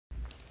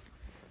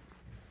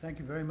Thank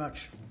you very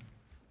much.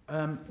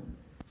 I'm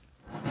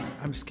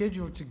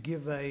scheduled to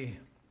give a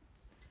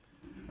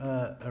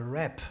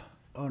wrap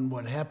on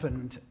what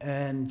happened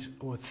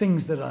or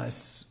things that I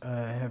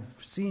have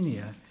seen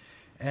here,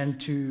 and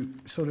to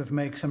sort of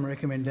make some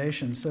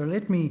recommendations. So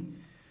let me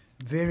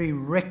very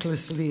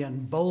recklessly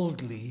and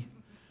boldly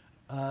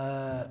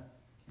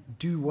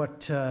do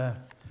what I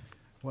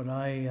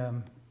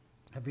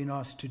have been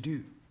asked to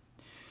do.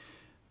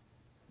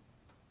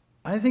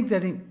 I think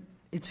that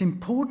it's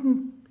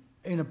important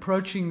in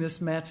approaching this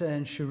matter,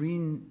 and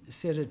Shireen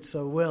said it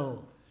so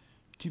well,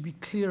 to be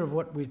clear of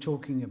what we're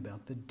talking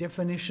about. The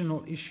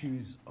definitional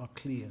issues are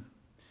clear.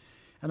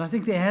 And I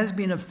think there has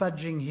been a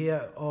fudging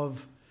here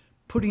of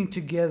putting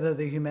together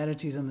the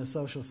humanities and the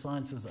social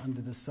sciences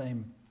under the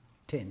same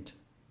tent.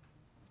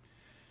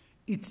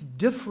 It's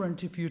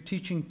different if you're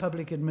teaching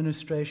public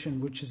administration,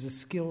 which is a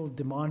skill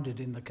demanded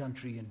in the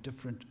country in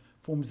different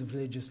forms of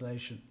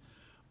legislation,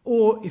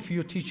 or if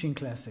you're teaching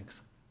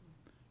classics.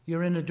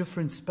 You're in a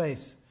different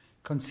space,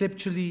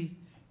 conceptually,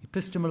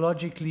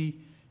 epistemologically,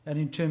 and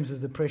in terms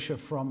of the pressure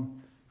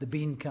from the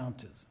bean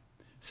counters.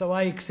 So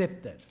I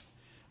accept that.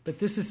 But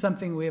this is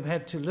something we have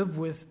had to live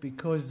with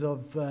because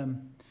of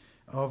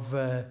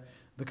the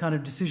kind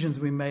of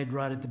decisions we made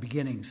right at the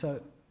beginning.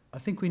 So I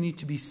think we need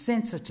to be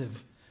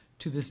sensitive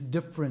to this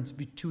difference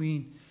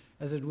between,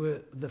 as it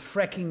were, the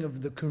fracking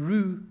of the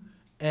Karoo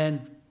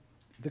and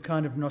the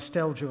kind of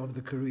nostalgia of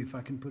the Karoo, if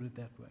I can put it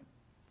that way.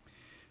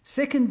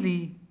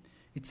 Secondly,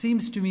 it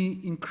seems to me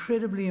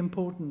incredibly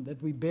important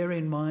that we bear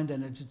in mind,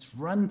 and it's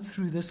run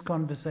through this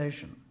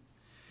conversation,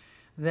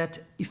 that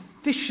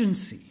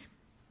efficiency,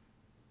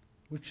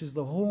 which is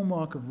the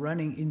hallmark of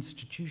running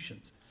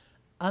institutions,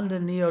 under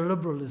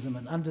neoliberalism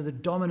and under the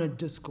dominant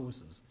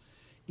discourses,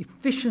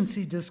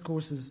 efficiency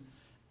discourses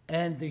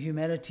and the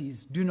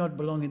humanities do not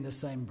belong in the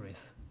same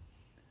breath.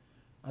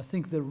 I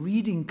think the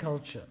reading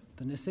culture,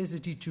 the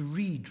necessity to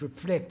read,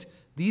 reflect,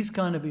 these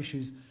kind of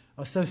issues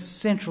are so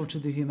central to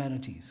the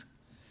humanities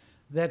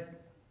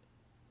that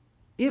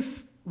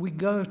if we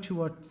go to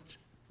what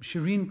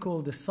Shireen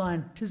called the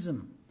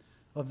scientism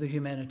of the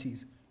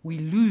humanities, we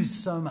lose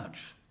so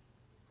much.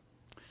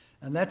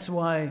 And that's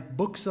why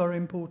books are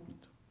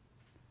important.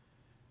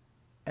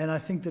 And I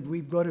think that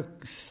we've got to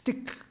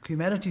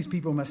humanities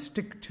people must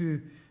stick to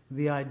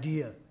the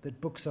idea that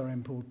books are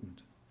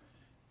important.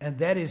 And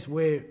that is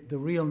where the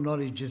real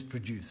knowledge is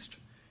produced,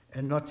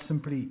 and not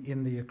simply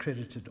in the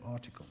accredited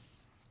article.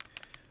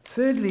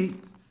 Thirdly,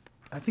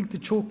 I think the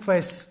chalk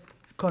face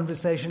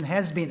conversation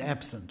has been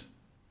absent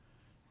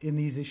in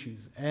these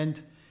issues. And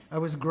I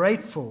was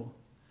grateful,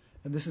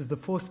 and this is the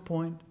fourth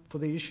point, for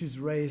the issues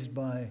raised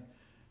by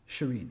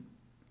Shireen.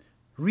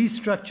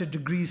 Restructure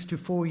degrees to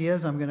 4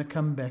 years, I'm going to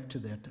come back to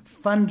that.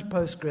 Fund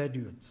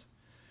postgraduates.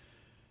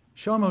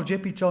 Shamil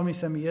Jepi told me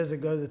some years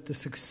ago that the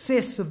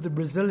success of the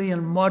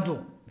Brazilian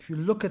model, if you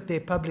look at their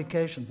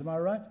publications, am I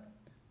right?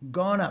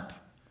 Gone up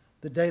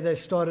the day they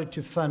started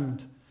to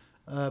fund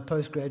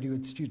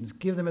postgraduate students.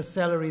 Give them a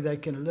salary they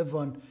can live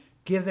on,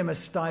 give them a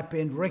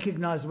stipend,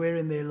 recognize where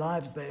in their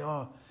lives they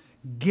are,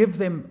 give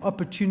them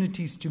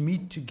opportunities to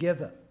meet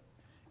together,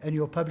 and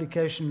your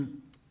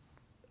publications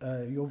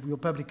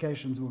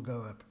will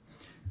go up.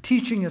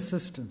 Teaching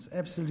assistants,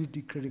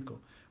 absolutely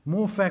critical.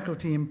 More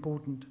faculty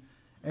important,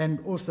 and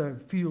also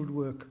field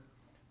work,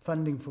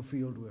 funding for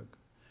field work.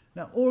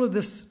 Now, all of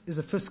this is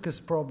a fiscus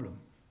problem,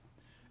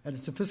 and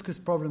it's a fiscus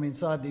problem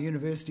inside the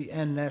university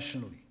and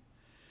nationally.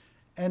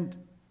 And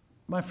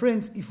my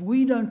friends, if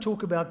we don't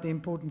talk about the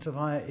importance of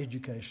higher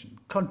education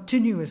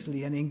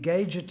continuously and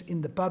engage it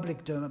in the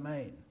public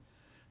domain,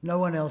 no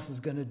one else is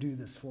going to do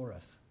this for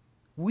us.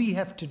 We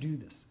have to do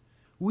this.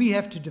 We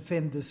have to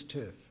defend this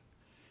turf.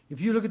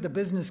 If you look at the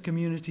business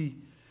community,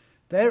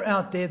 they're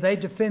out there, they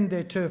defend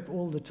their turf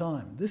all the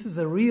time. This is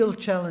a real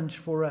challenge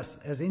for us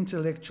as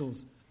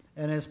intellectuals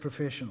and as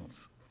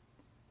professionals.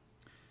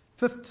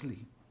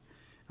 Fifthly,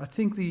 I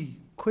think the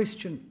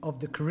question of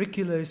the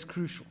curricula is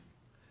crucial.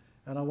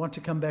 And I want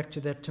to come back to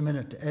that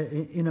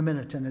in a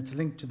minute, and it's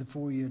linked to the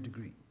 4-year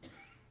degree.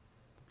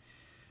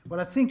 What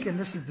I think, and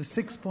this is the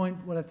sixth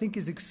point, what I think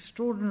is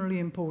extraordinarily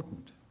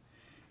important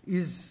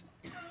is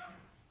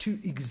to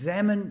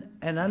examine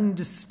and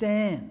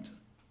understand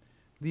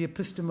the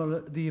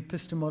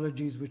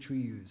epistemologies which we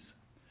use,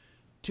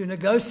 to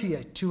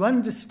negotiate, to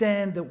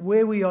understand that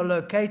where we are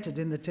located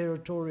in the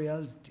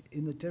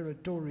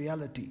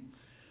territoriality,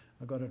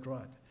 I got it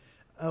right,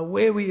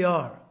 where we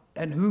are,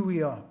 and who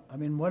we are. I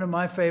mean, one of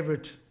my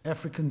favorite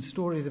African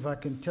stories, if I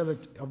can tell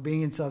it, of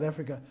being in South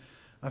Africa,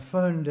 I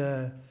phoned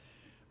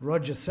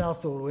Roger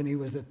Southall when he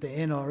was at the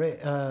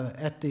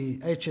at the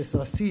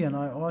HSRC, and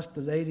I asked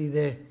the lady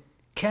there,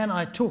 can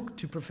I talk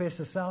to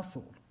Professor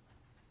Southall?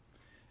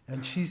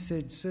 And she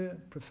said, sir,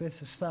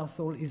 Professor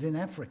Southall is in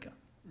Africa.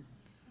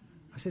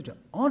 I said to her,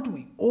 aren't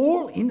we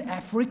all in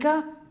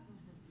Africa?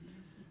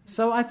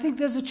 So I think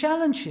there's a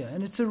challenge here,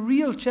 and it's a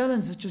real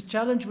challenge. It's a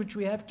challenge which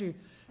we have to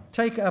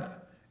take up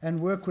and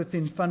work with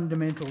in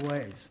fundamental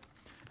ways.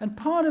 And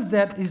part of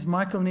that is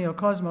Michael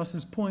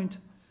Neocosmos's point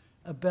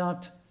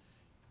about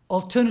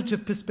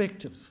alternative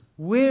perspectives.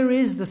 Where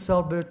is the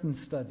Salberton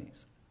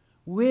studies?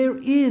 Where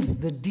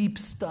is the deep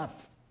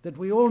stuff that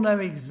we all know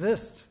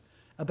exists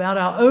about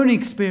our own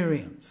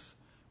experience?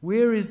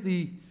 Where is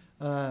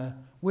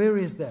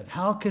that?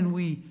 How can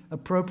we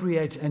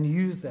appropriate and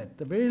use that?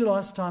 The very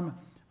last time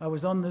I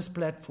was on this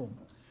platform,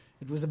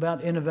 it was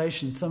about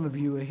innovation. Some of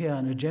you were here,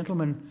 and a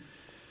gentleman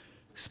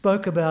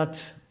spoke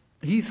about,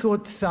 he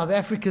thought South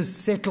Africa's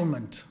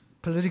settlement,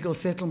 political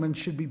settlement,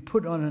 should be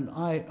put on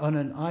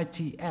an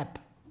IT app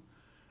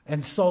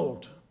and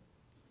sold.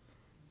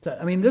 So,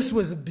 I mean, this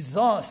was a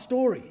bizarre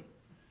story,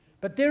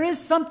 but there is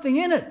something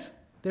in it.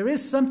 There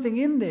is something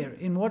in there,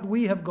 in what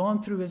we have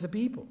gone through as a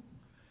people,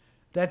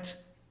 that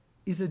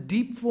is a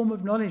deep form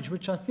of knowledge,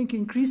 which I think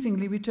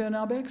increasingly we turn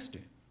our backs to.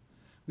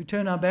 We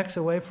turn our backs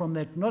away from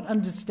that, not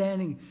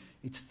understanding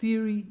its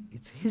theory,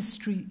 its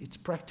history, its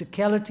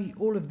practicality,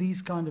 all of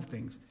these kind of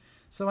things.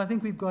 So I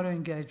think we've got to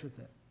engage with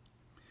that.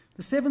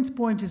 The seventh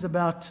point is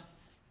about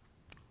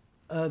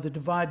the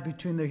divide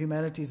between the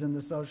humanities and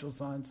the social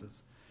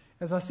sciences.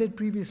 As I said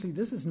previously,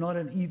 this is not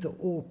an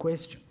either-or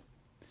question.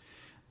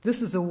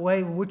 This is a way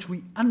in which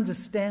we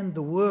understand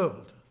the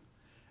world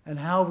and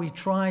how we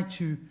try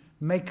to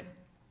make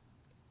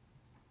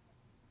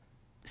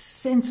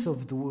sense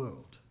of the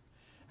world.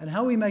 And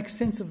how we make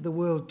sense of the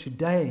world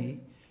today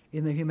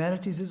in the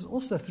humanities is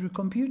also through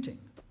computing.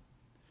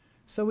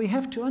 So we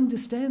have to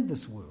understand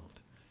this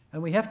world,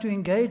 and we have to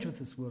engage with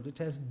this world. It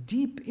has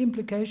deep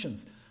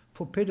implications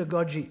for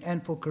pedagogy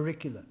and for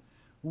curricula.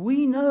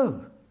 We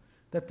know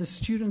that the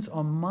students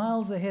are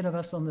miles ahead of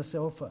us on the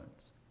cell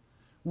phones.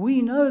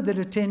 We know that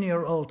a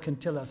 10-year-old can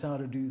tell us how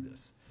to do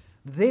this.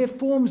 Their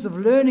forms of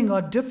learning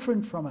are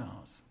different from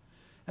ours.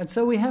 And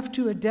so we have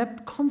to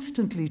adapt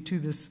constantly to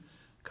this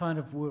kind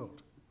of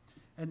world.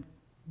 And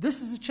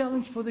this is a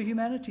challenge for the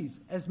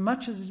humanities as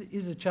much as it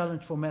is a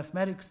challenge for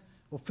mathematics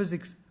or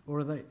physics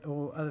or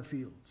other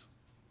fields.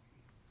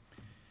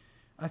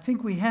 I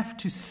think we have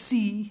to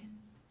see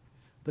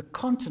the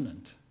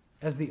continent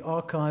as the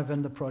archive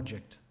and the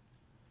project.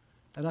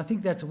 And I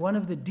think that's one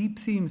of the deep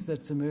themes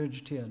that's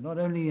emerged here, not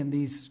only in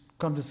these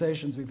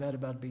conversations we've had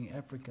about being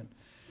African,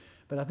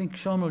 but I think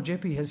Shamil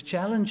Jeppe has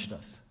challenged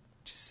us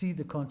to see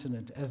the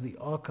continent as the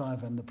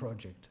archive and the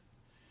project.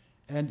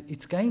 And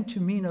it's going to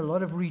mean a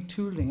lot of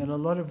retooling and a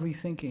lot of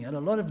rethinking and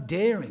a lot of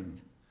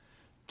daring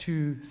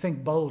to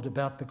think bold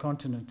about the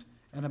continent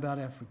and about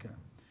Africa.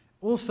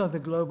 Also the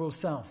global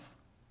south.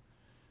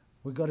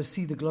 We've got to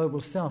see the global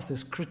south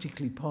as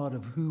critically part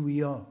of who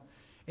we are.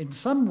 In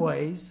some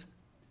ways,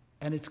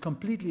 and it's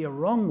completely a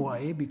wrong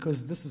way,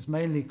 because this is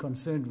mainly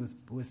concerned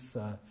with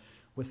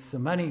the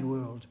money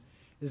world,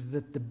 is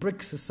that the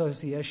BRICS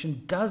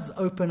Association does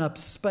open up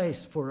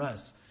space for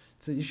us.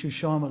 It's an issue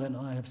Shamil and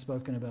I have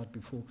spoken about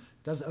before.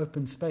 It does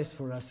open space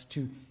for us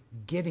to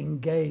get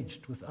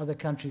engaged with other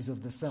countries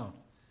of the South.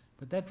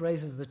 But that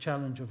raises the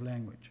challenge of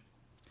language.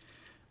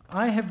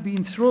 I have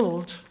been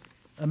thrilled,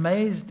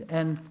 amazed,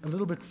 and a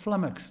little bit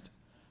flummoxed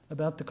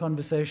about the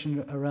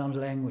conversation around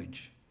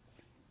language.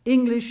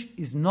 English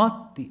is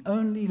not the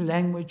only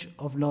language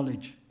of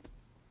knowledge.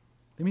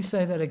 Let me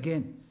say that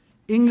again.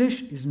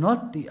 English is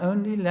not the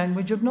only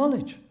language of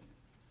knowledge.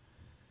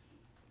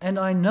 And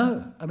I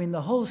know,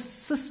 the whole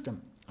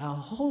system, our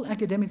whole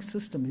academic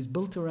system is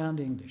built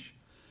around English.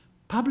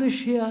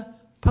 Publish here,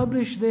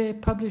 publish there,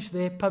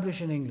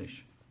 publish in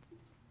English.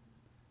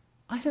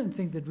 I don't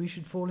think that we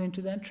should fall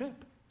into that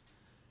trap.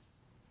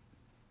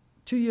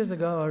 2 years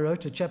ago, I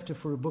wrote a chapter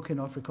for a book in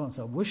Afrikaans.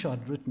 I wish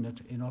I'd written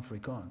it in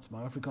Afrikaans.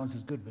 My Afrikaans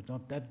is good, but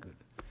not that good.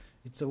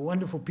 It's a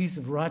wonderful piece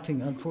of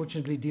writing.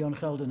 Unfortunately, Dion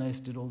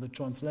Geldenhuys did all the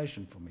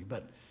translation for me.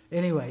 But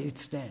anyway, it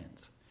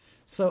stands.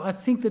 So I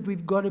think that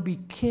we've got to be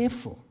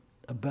careful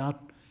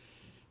about,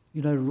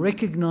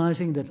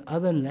 recognizing that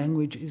other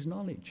language is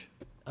knowledge.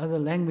 Other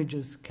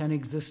languages can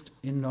exist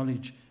in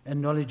knowledge,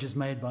 and knowledge is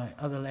made by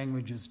other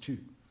languages too.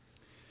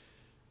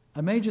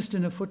 I may just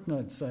in a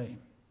footnote say,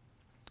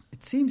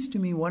 it seems to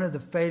me one of the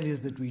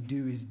failures that we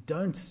do is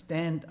don't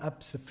stand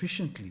up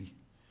sufficiently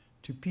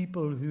to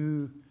people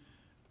who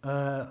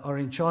are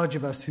in charge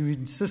of us, who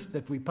insist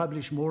that we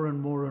publish more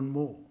and more and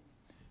more.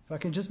 If I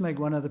can just make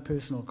one other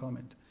personal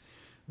comment.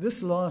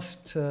 This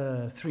last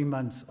 3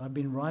 months, I've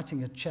been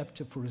writing a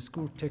chapter for a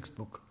school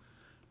textbook.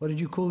 What did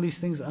you call these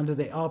things? Under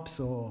the Alps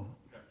or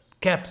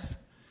caps?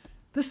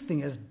 This thing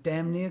has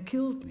damn near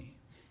killed me.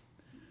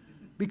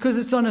 Because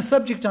it's on a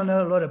subject I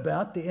know a lot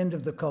about, the end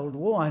of the Cold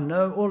War. I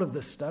know all of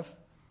this stuff.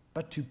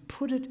 But to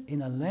put it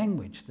in a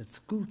language that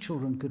school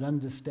children could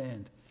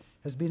understand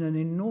has been an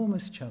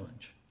enormous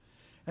challenge.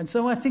 And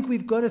so I think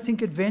we've got to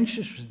think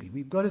adventurously.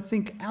 We've got to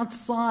think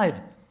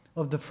outside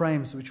of the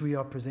frames which we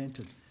are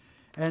presented.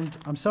 And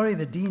I'm sorry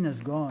the dean has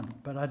gone,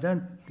 but I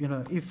don't,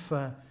 if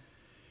the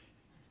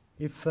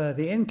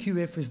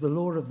NQF is the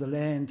law of the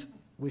land,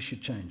 we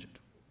should change it.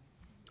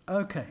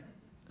 Okay,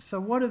 so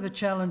what are the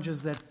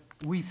challenges that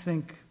we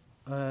think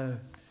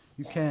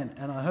you can?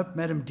 And I hope,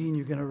 Madam Dean,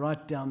 you're going to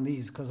write down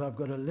these, because I've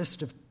got a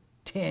list of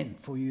 10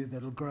 for you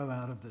that'll grow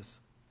out of this.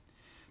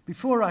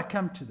 Before I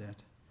come to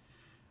that,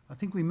 I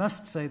think we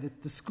must say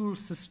that the school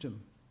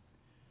system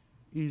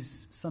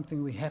is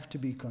something we have to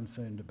be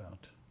concerned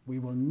about. We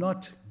will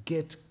not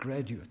get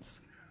graduates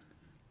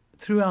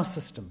through our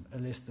system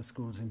unless the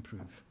schools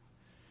improve.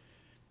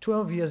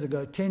 12 years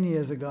ago, 10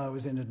 years ago, I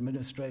was in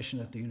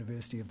administration at the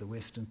University of the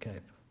Western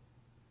Cape.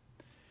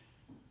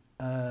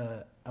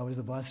 I was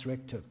the vice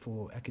rector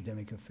for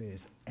academic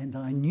affairs, and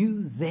I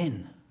knew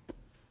then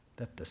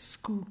that the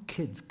school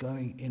kids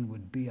going in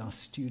would be our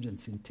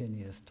students in 10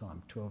 years'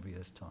 time, 12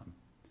 years' time.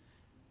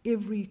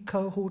 Every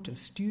cohort of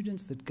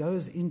students that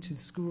goes into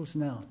schools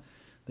now,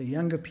 the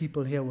younger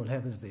people here will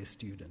have as their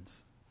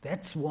students.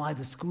 That's why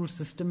the school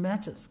system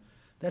matters.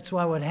 That's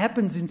why what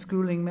happens in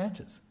schooling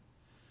matters.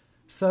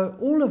 So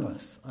all of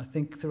us, I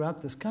think,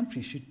 throughout this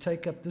country should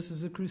take up this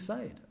as a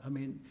crusade. I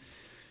mean,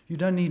 you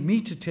don't need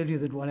me to tell you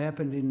that what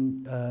happened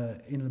in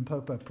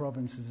Limpopo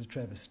province is a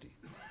travesty.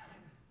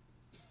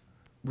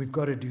 We've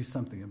got to do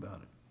something about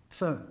it.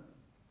 So,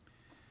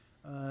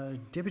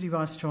 Deputy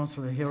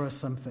Vice-Chancellor, here are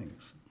some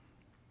things.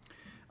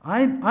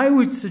 I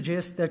would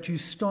suggest that you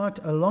start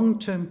a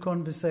long-term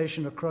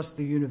conversation across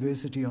the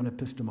university on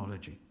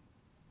epistemology.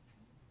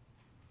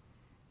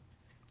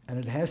 And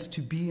it has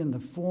to be in the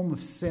form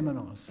of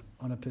seminars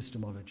on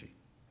epistemology.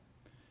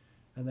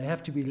 And they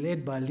have to be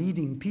led by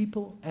leading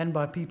people and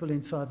by people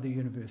inside the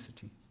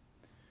university.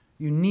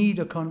 We need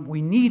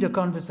a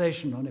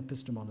conversation on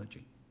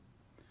epistemology.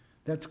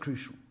 That's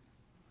crucial.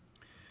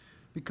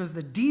 Because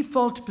the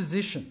default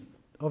position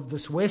of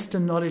this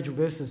Western knowledge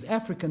versus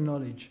African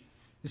knowledge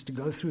is to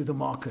go through the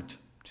market,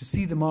 to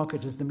see the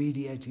market as the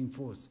mediating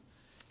force.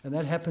 And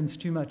that happens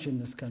too much in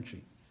this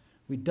country.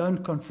 We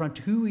don't confront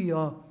who we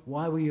are,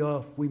 why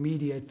we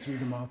mediate through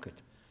the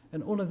market.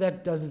 And all of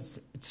that does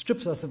is it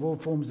strips us of all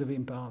forms of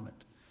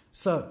empowerment.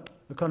 So,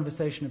 a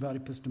conversation about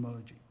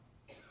epistemology.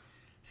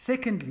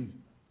 Secondly,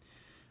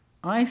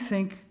 I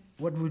think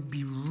what would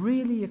be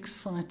really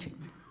exciting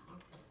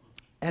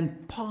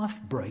and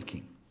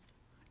path-breaking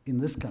in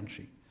this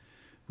country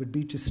would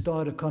be to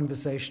start a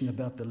conversation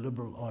about the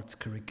liberal arts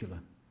curricula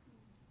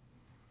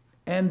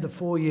and the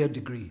 4-year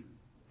degree.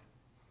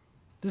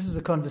 This is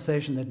a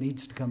conversation that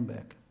needs to come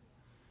back.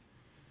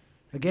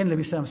 Again, let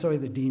me say, I'm sorry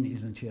the dean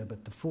isn't here,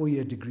 but the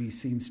 4-year degree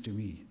seems to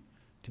me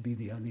to be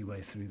the only way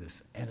through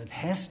this. And it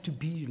has to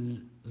be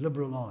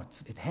liberal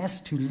arts. It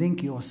has to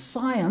link your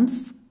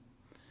science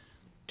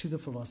to the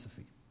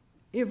philosophy.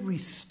 Every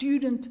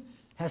student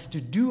has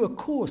to do a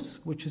course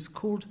which is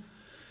called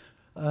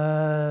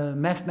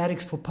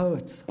Mathematics for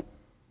Poets.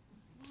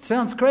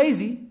 Sounds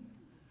crazy.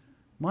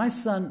 My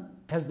son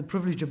has the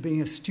privilege of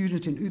being a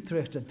student in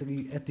Utrecht at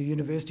the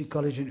University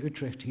College in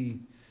Utrecht. He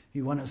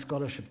won a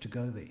scholarship to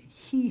go there.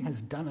 He has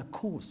done a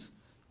course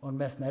on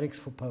Mathematics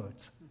for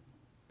Poets.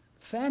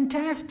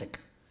 Fantastic.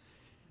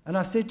 And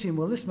I said to him,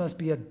 well, this must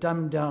be a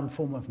dumbed-down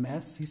form of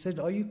maths. He said,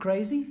 are you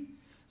crazy?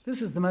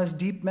 This is the most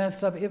deep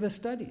maths I've ever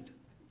studied.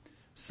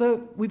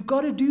 So we've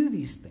got to do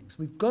these things.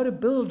 We've got to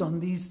build on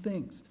these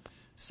things.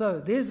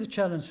 So there's a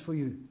challenge for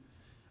you.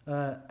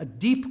 A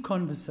deep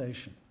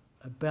conversation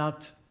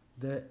about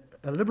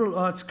a liberal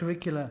arts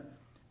curricula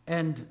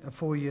and a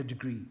 4-year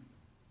degree.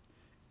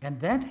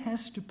 And that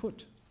has to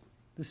put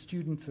the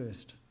student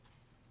first.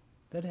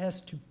 That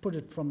has to put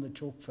it from the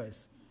chalk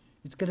face.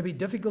 It's going to be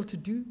difficult to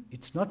do.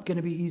 It's not going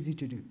to be easy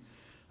to do.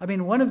 I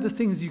mean, one of the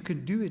things you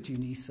could do at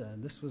UNISA,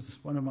 and this was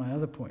one of my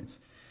other points,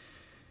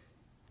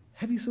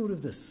 have you thought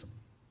of this?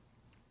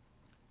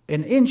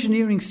 An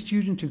engineering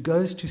student who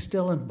goes to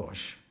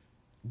Stellenbosch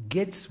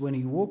gets, when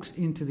he walks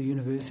into the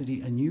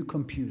university, a new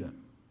computer.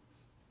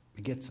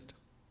 He gets it.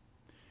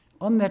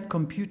 On that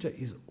computer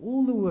is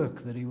all the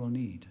work that he will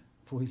need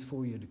for his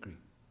 4-year degree.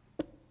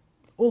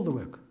 All the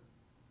work.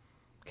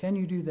 Can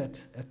you do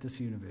that at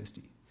this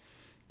university?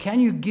 Can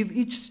you give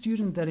each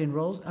student that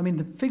enrolls? I mean,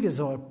 the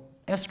figures are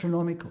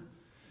astronomical,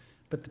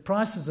 but the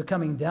prices are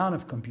coming down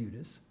of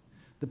computers.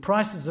 The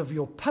prices of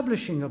your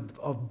publishing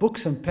of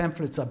books and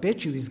pamphlets, I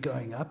bet you, is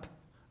going up.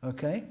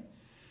 Okay?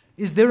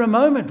 Is there a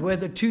moment where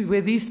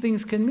these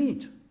things can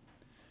meet?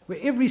 Where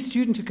every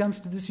student who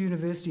comes to this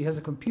university has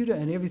a computer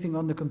and everything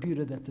on the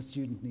computer that the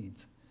student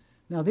needs.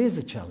 Now, there's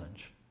a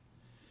challenge.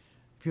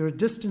 If you're a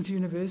distance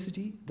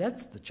university,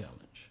 that's the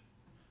challenge.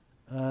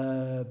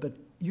 But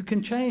you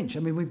can change. I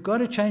mean, we've got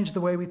to change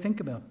the way we think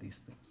about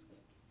these things.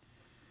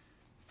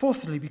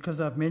 Fourthly,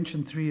 because I've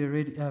mentioned three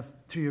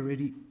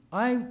already,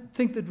 I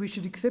think that we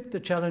should accept the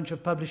challenge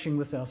of publishing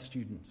with our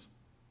students.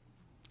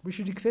 We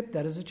should accept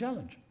that as a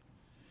challenge.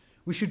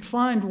 We should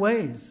find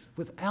ways,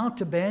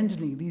 without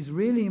abandoning these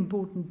really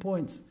important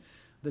points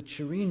that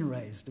Shireen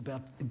raised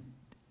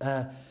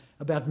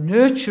about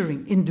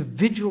nurturing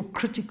individual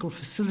critical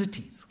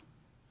facilities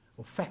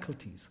or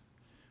faculties.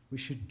 We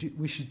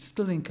should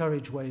still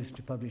encourage ways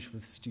to publish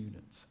with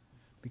students,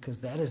 because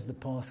that is the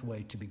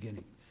pathway to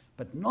beginning.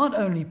 But not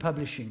only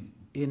publishing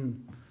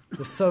in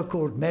the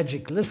so-called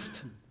magic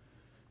list,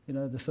 you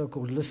know, the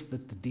so-called list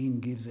that the dean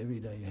gives every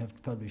day. You have to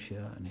publish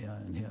here and here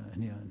and here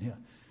and here and here.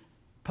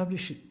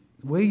 Publish it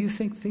where you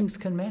think things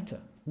can matter.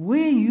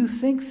 Where you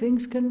think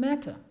things can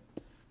matter.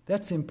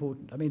 That's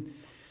important. I mean,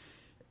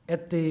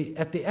 at the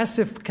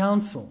ASIF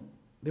Council,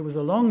 there was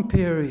a long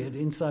period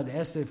inside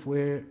ASIF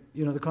where,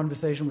 the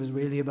conversation was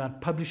really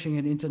about publishing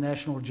in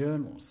international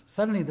journals.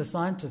 Suddenly the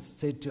scientists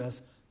said to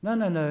us,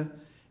 no,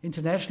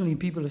 internationally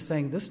people are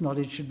saying this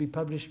knowledge should be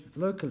published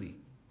locally.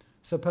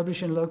 So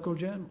publish in local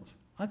journals.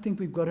 I think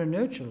we've got to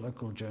nurture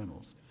local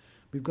journals.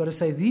 We've got to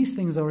say these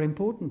things are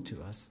important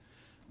to us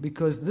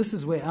because this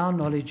is where our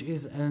knowledge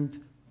is, and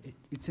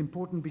it's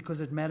important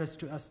because it matters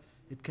to us.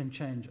 It can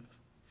change us.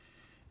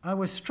 I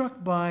was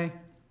struck by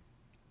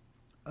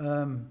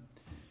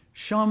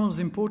Sharmel's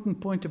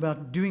important point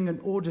about doing an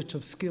audit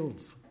of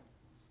skills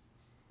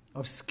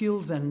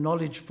and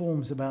knowledge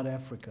forms about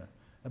Africa,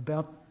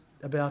 about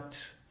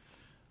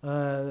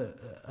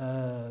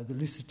the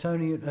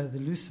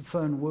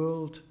Lusophone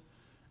world,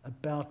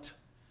 about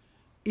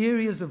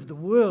areas of the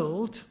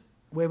world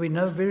where we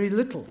know very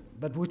little,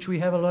 but which we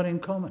have a lot in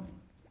common.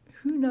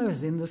 Who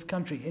knows in this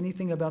country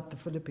anything about the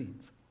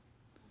Philippines?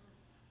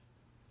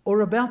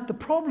 Or about the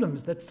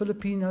problems that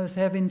Filipinos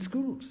have in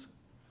schools?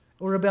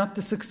 Or about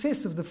the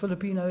success of the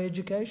Filipino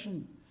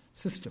education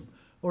system?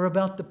 Or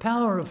about the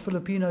power of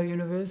Filipino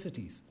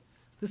universities?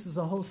 This is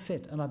a whole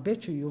set, and I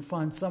bet you'll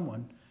find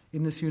someone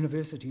in this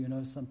university who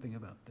knows something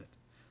about that.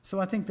 So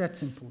I think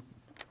that's important.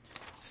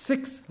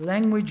 6,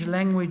 language.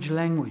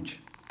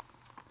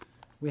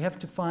 We have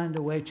to find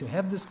a way to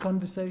have this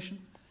conversation.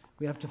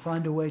 We have to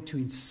find a way to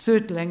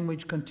insert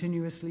language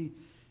continuously.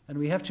 And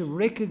we have to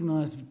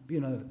recognize,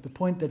 the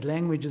point that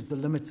language is the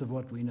limits of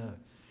what we know.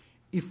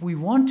 If we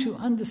want to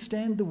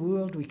understand the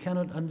world, we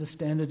cannot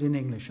understand it in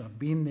English. I've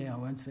been there, I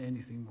won't say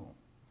anything more.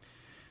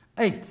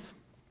 8th,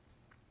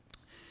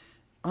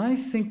 I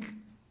think,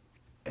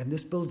 and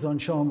this builds on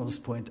Sharmel's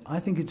point, I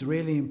think it's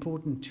really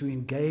important to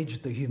engage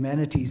the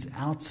humanities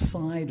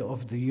outside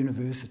of the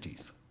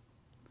universities.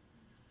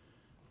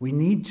 We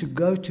need to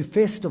go to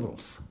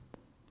festivals.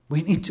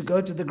 We need to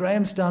go to the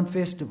Grahamstown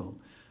Festival,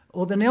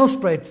 or the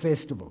Nelspruit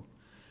Festival,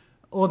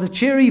 or the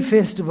Cherry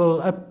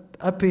Festival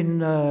up in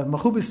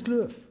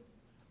Magubuskloof.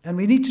 And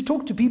we need to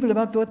talk to people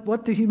about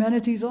what the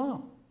humanities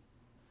are,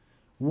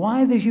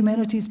 why the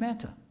humanities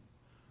matter,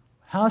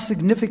 how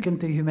significant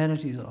the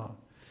humanities are.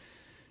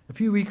 A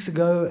few weeks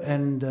ago,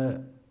 and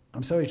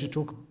I'm sorry to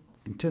talk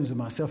in terms of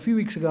myself, a few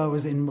weeks ago I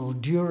was in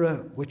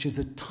Mildura, which is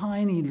a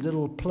tiny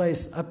little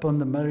place up on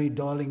the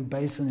Murray-Darling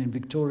Basin in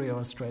Victoria,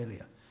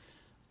 Australia.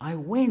 I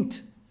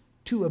went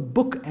to a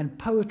book and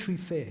poetry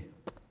fair.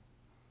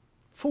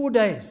 4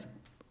 days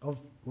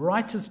of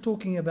writers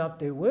talking about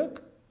their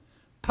work,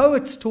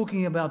 poets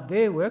talking about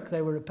their work.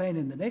 They were a pain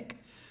in the neck.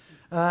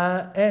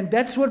 And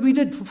that's what we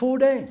did for 4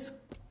 days.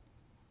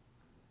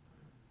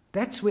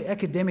 That's where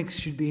academics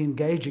should be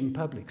engaging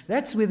publics.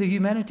 That's where the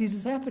humanities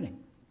is happening.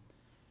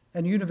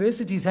 And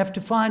universities have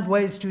to find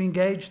ways to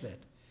engage that.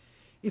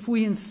 If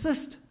we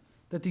insist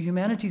that the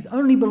humanities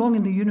only belong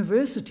in the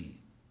university,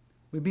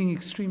 we're being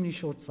extremely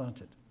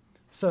short-sighted.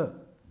 So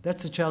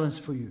that's a challenge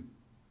for you.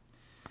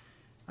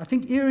 I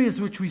think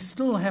areas which we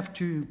still have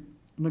to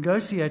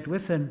negotiate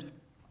with, and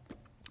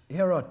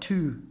here are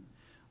 2.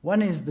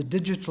 One is the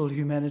digital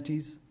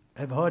humanities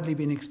have hardly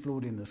been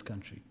explored in this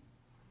country.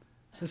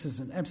 This is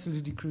an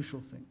absolutely crucial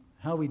thing.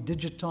 How we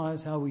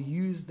digitize, how we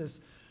use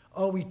this.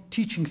 Are we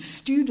teaching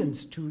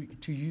students to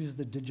use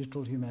the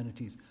digital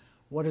humanities?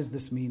 What does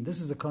this mean? This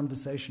is a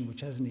conversation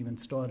which hasn't even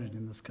started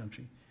in this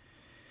country.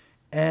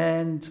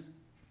 And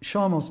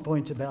Sharmel's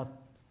point about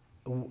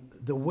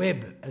the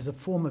web as a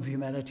form of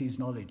humanities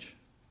knowledge,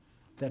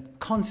 that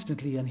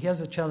constantly, and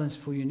here's a challenge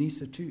for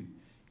UNISA too,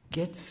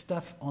 get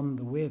stuff on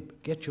the web.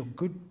 Get your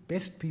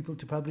best people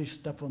to publish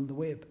stuff on the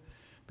web,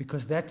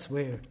 because that's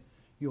where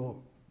your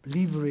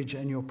leverage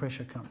and your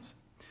pressure comes.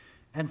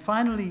 And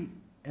finally,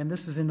 and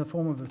this is in the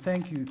form of a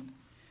thank you,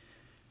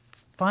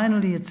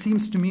 finally, it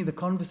seems to me the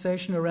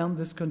conversation around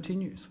this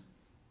continues.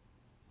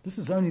 This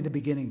is only the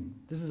beginning.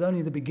 This is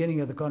only the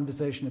beginning of the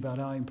conversation about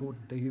how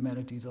important the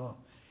humanities are.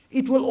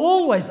 It will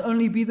always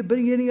only be the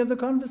beginning of the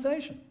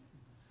conversation.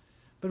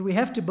 But we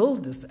have to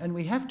build this, and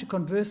we have to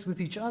converse with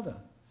each other.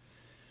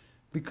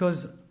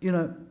 Because,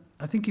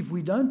 I think if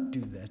we don't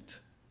do that,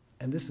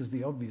 and this is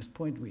the obvious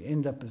point, we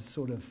end up as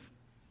sort of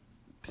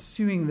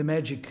pursuing the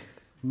magic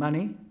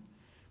money,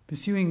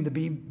 pursuing the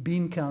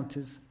bean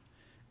counters,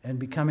 and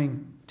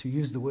becoming, to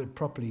use the word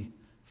properly,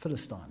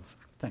 Philistines.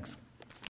 Thanks.